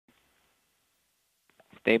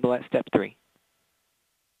Stable at step 3.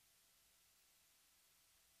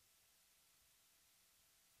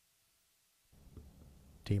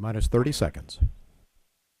 T-minus 30 seconds.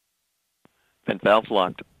 Vent valves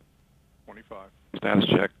locked. 25. Status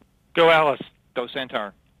check. Go Alice. Go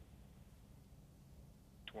Centaur.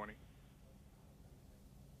 20.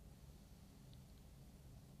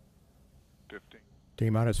 15.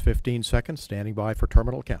 T-minus 15 seconds, standing by for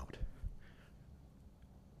terminal count.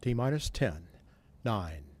 T-minus 10,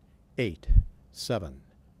 9, 8, 7,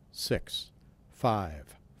 6,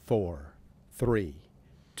 5, 4, 3,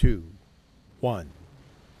 2, 1.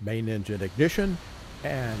 Main engine ignition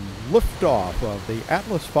and liftoff of the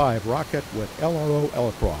Atlas V rocket with LRO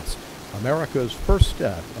LCROSS, America's first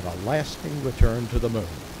step in a lasting return to the moon.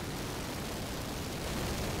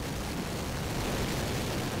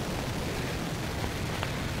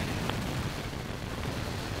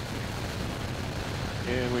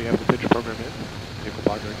 And we have the pitch program in. Vehicle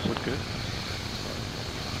body rates look good.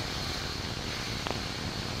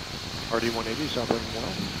 RD-180 is operating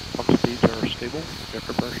well. Pump speeds are stable.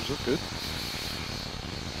 Injector pressures look good.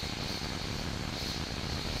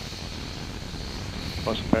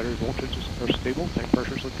 Bus and battery voltages are stable. Tank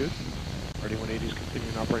pressures look good. RD-180 is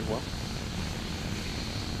continuing to operate well.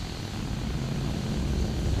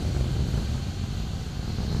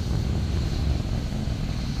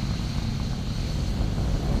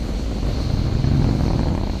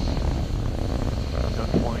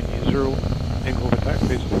 Zero angle of attack,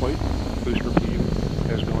 phase of flight. Booster beam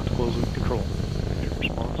has gone to closed loop control. Engine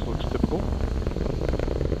response looks typical.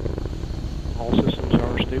 All systems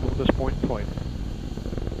are stable at this point in flight.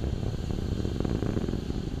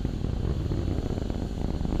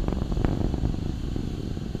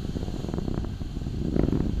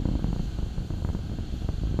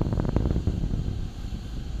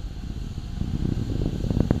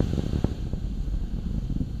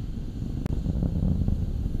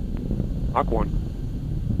 Mach 1.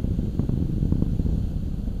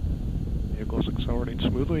 Vehicle is accelerating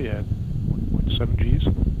smoothly at 1.7 Gs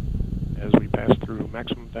as we pass through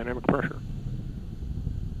maximum dynamic pressure.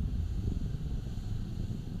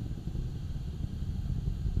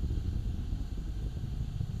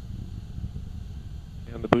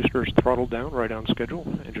 And the booster is throttled down right on schedule.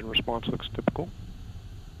 Engine response looks typical.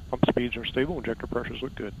 Pump speeds are stable. Injector pressures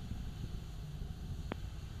look good.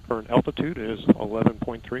 Current altitude is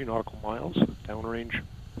 11.3 nautical miles. Downrange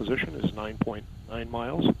position is 9.9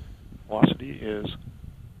 miles. Velocity is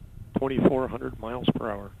 2,400 miles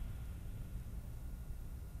per hour.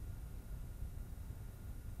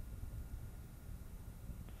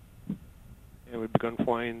 And we've begun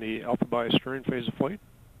flying the alpha bias steering phase of flight.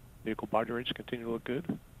 Vehicle body rates continue to look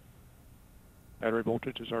good. Battery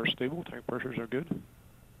voltages are stable. Tank pressures are good.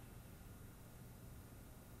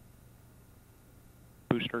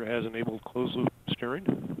 Booster has enabled closed loop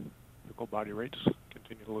steering. Vehicle body rates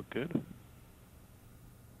continue to look good.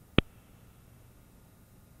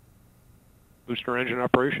 Booster engine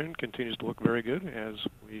operation continues to look very good as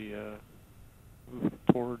we move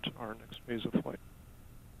towards our next phase of flight.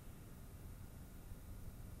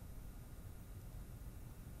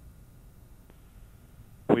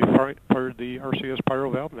 We fired the RCS pyro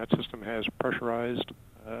valve, and that system has pressurized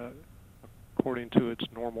according to its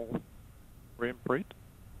normal ramp rate.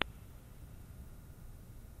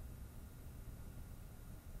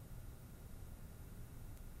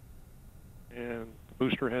 And the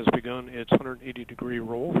booster has begun its 180-degree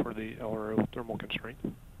roll for the LRO thermal constraint.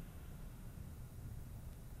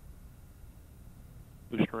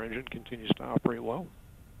 Booster engine continues to operate well.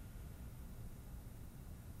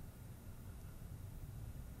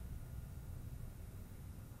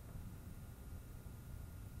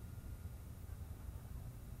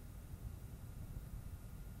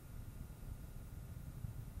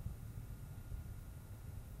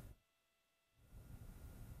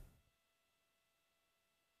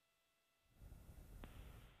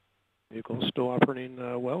 Vehicle is still operating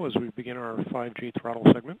well as we begin our 5G throttle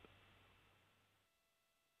segment.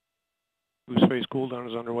 Boost phase cool down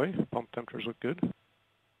is underway. Pump temperatures look good.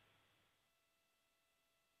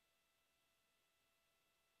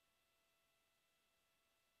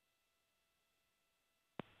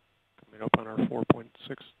 Coming up on our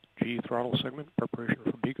 4.6G throttle segment, preparation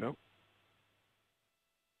for BECO.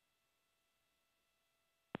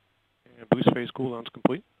 And boost phase cool down is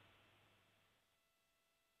complete.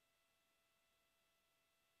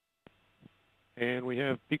 And we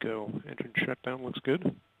have BECO. Engine shutdown looks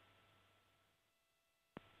good.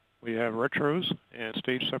 We have retros and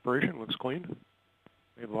stage separation looks clean.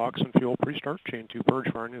 We have LOX and fuel pre-start. Chain 2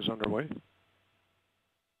 purge firing is underway.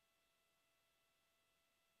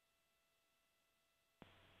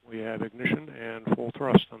 We have ignition and full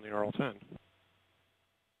thrust on the RL-10.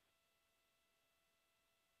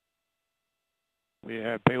 We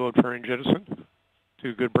have payload fairing jettison,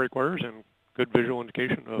 2 good brake wires, and good visual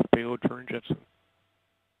indication of payload fairing jettison.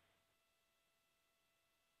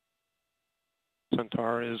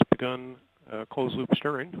 Centaur has begun closed loop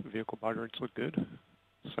steering. Vehicle body rates look good.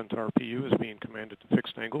 Centaur PU is being commanded to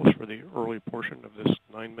fixed angles for the early portion of this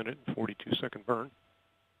 9-minute and 42-second burn.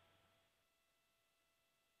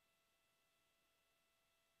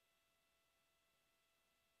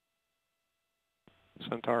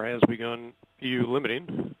 Centaur has begun PU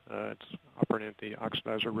limiting. It's operating at the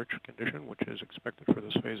oxidizer-rich condition, which is expected for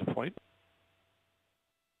this phase of flight.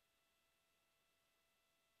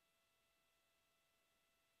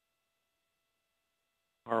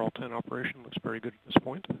 RL-10 operation looks very good at this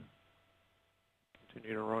point.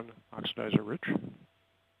 Continue to run oxidizer-rich.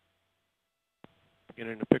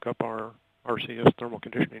 Beginning to pick up our RCS thermal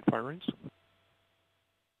conditioning firings.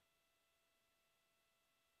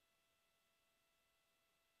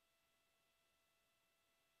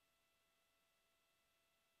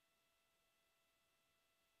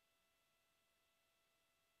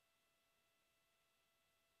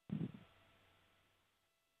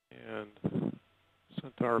 And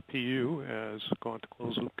Centaur PU has gone to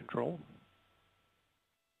closed loop control.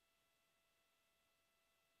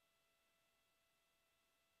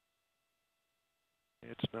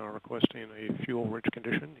 It's now requesting a fuel-rich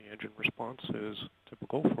condition. The engine response is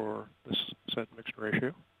typical for this set mixed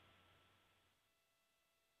ratio.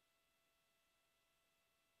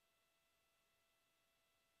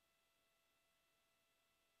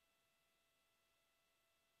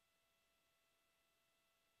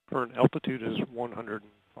 Current altitude is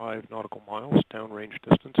 105 nautical miles. Downrange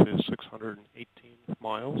distance is 618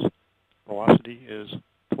 miles. Velocity is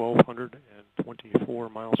 1,224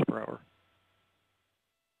 miles per hour.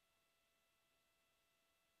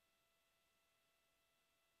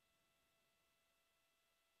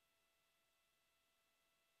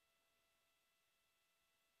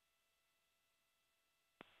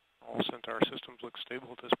 All Centaur systems look stable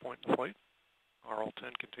at this point in the flight.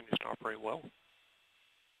 RL-10 continues to operate well.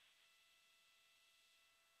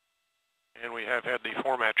 And we have had the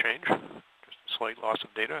format change, just a slight loss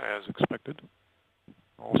of data as expected.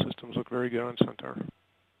 All systems look very good on Centaur.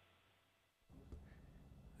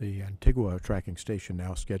 The Antigua tracking station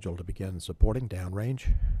now scheduled to begin supporting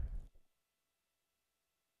downrange.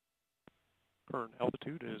 Current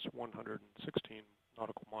altitude is 116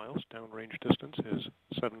 nautical miles. Downrange distance is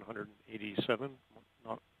 787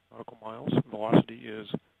 nautical miles. Velocity is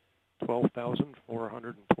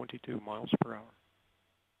 12,422 miles per hour.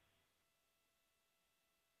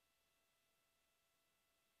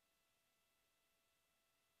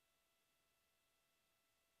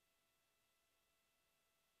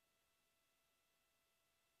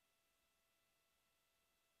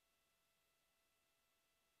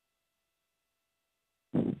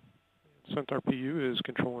 Centaur PU is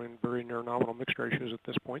controlling very near nominal mixed ratios at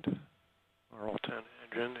this point. RL-10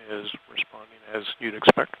 engine is responding as you'd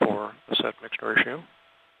expect for a set mixed ratio.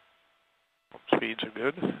 Pump speeds are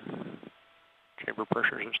good. Chamber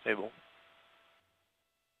pressures are stable.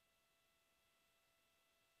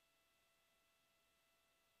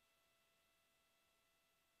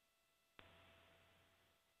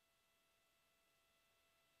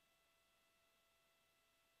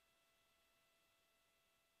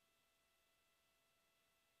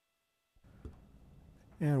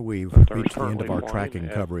 And we've Centaur is reached the end of our currently tracking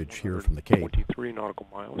flying at coverage here from the Cape. 23 nautical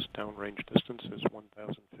miles. Downrange distance is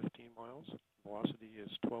 1,015 miles. Velocity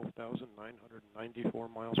is 12,994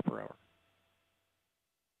 miles per hour.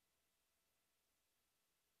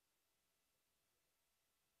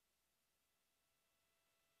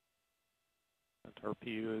 Centaur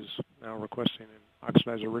PU is now requesting an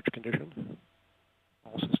oxidizer-rich condition.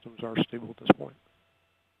 All systems are stable at this point.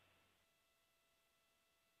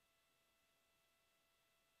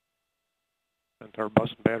 Centaur bus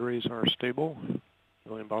and batteries are stable.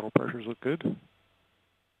 Helium bottle pressures look good.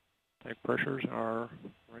 Tank pressures are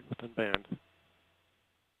right within band.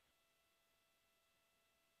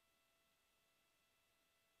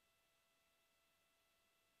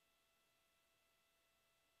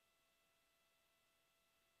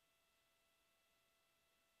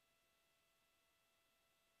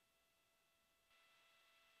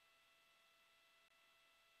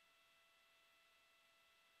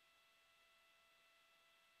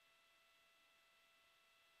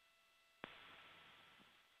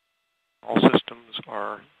 All systems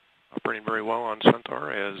are operating very well on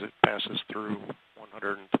Centaur as it passes through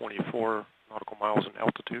 124 nautical miles in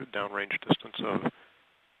altitude, downrange distance of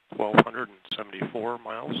 1,270 74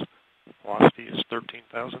 miles. Velocity is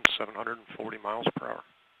 13,740 miles per hour.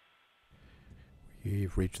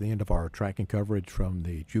 We've reached the end of our tracking coverage from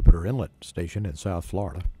the Jupiter Inlet Station in South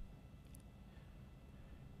Florida.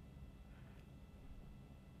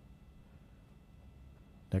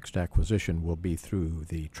 Next acquisition will be through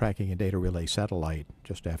the Tracking and Data Relay satellite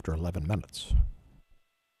just after 11 minutes.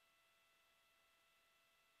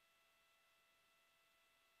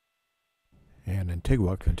 And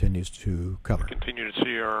Antigua continues to cover. We continue to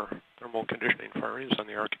see our thermal conditioning firings on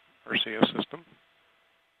the RCS system.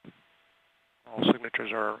 All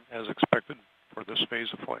signatures are as expected for this phase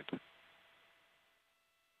of flight.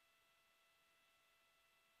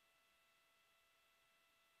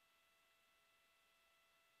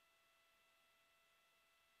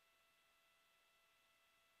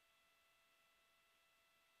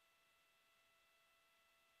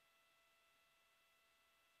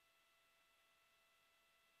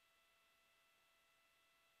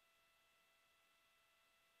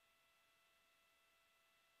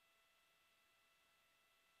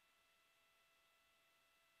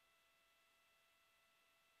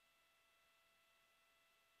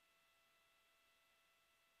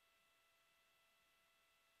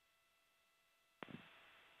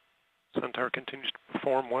 Centaur continues to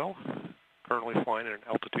perform well, currently flying at an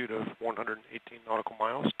altitude of 118 nautical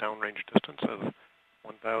miles, downrange distance of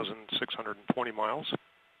 1,620 miles.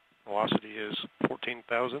 Velocity is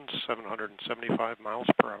 14,775 miles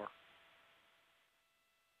per hour.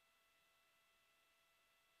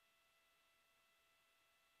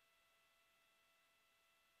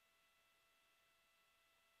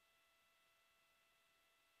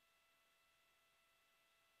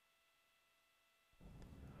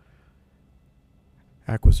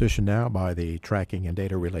 Acquisition now by the Tracking and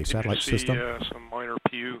Data Relay satellite system. Some minor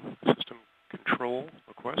PU system control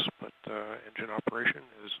requests, but engine operation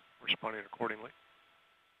is responding accordingly.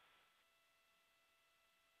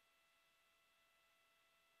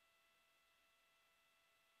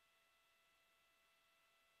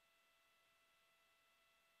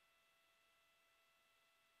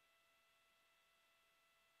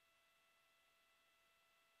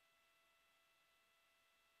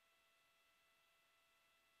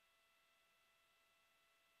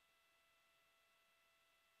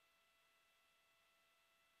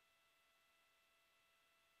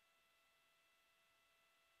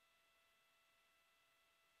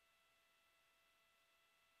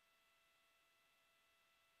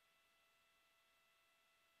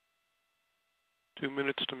 Two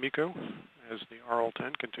minutes to MECO as the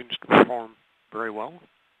RL-10 continues to perform very well.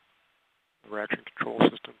 The reaction control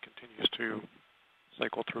system continues to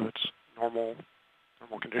cycle through its normal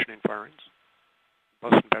thermal conditioning firings.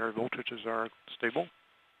 Bus and battery voltages are stable.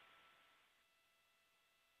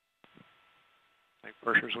 Tank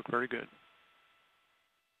pressures look very good.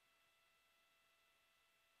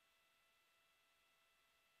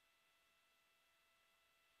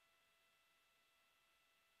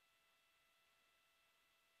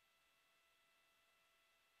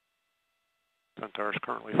 Centaur is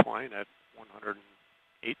currently flying at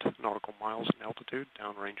 108 nautical miles in altitude.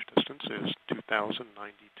 Downrange distance is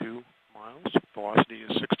 2,092 miles. Velocity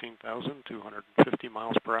is 16,250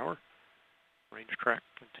 miles per hour. Range track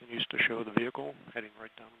continues to show the vehicle heading right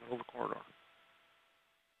down the middle of the corridor.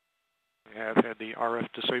 We have had the RF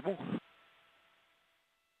disable.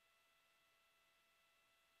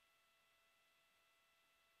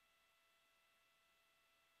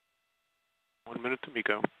 One minute to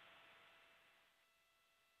MECO.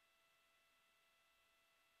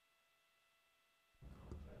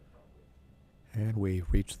 And we've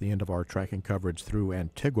reached the end of our tracking coverage through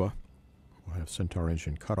Antigua. We'll have Centaur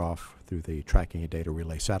engine cut off through the Tracking and Data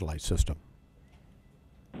Relay satellite system.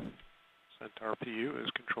 Centaur PU is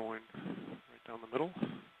controlling right down the middle.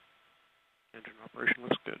 Engine operation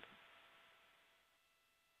looks good.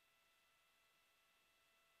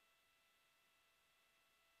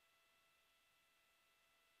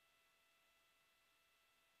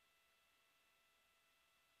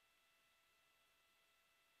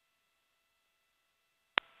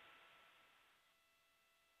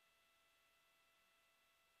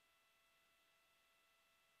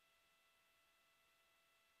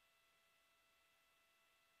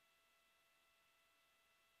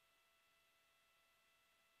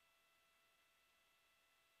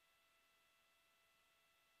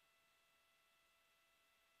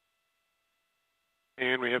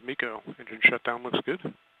 And we have MECO. Engine shutdown looks good.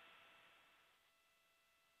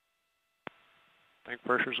 Tank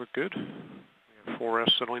pressures look good. We have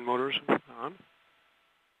 4S settling motors on.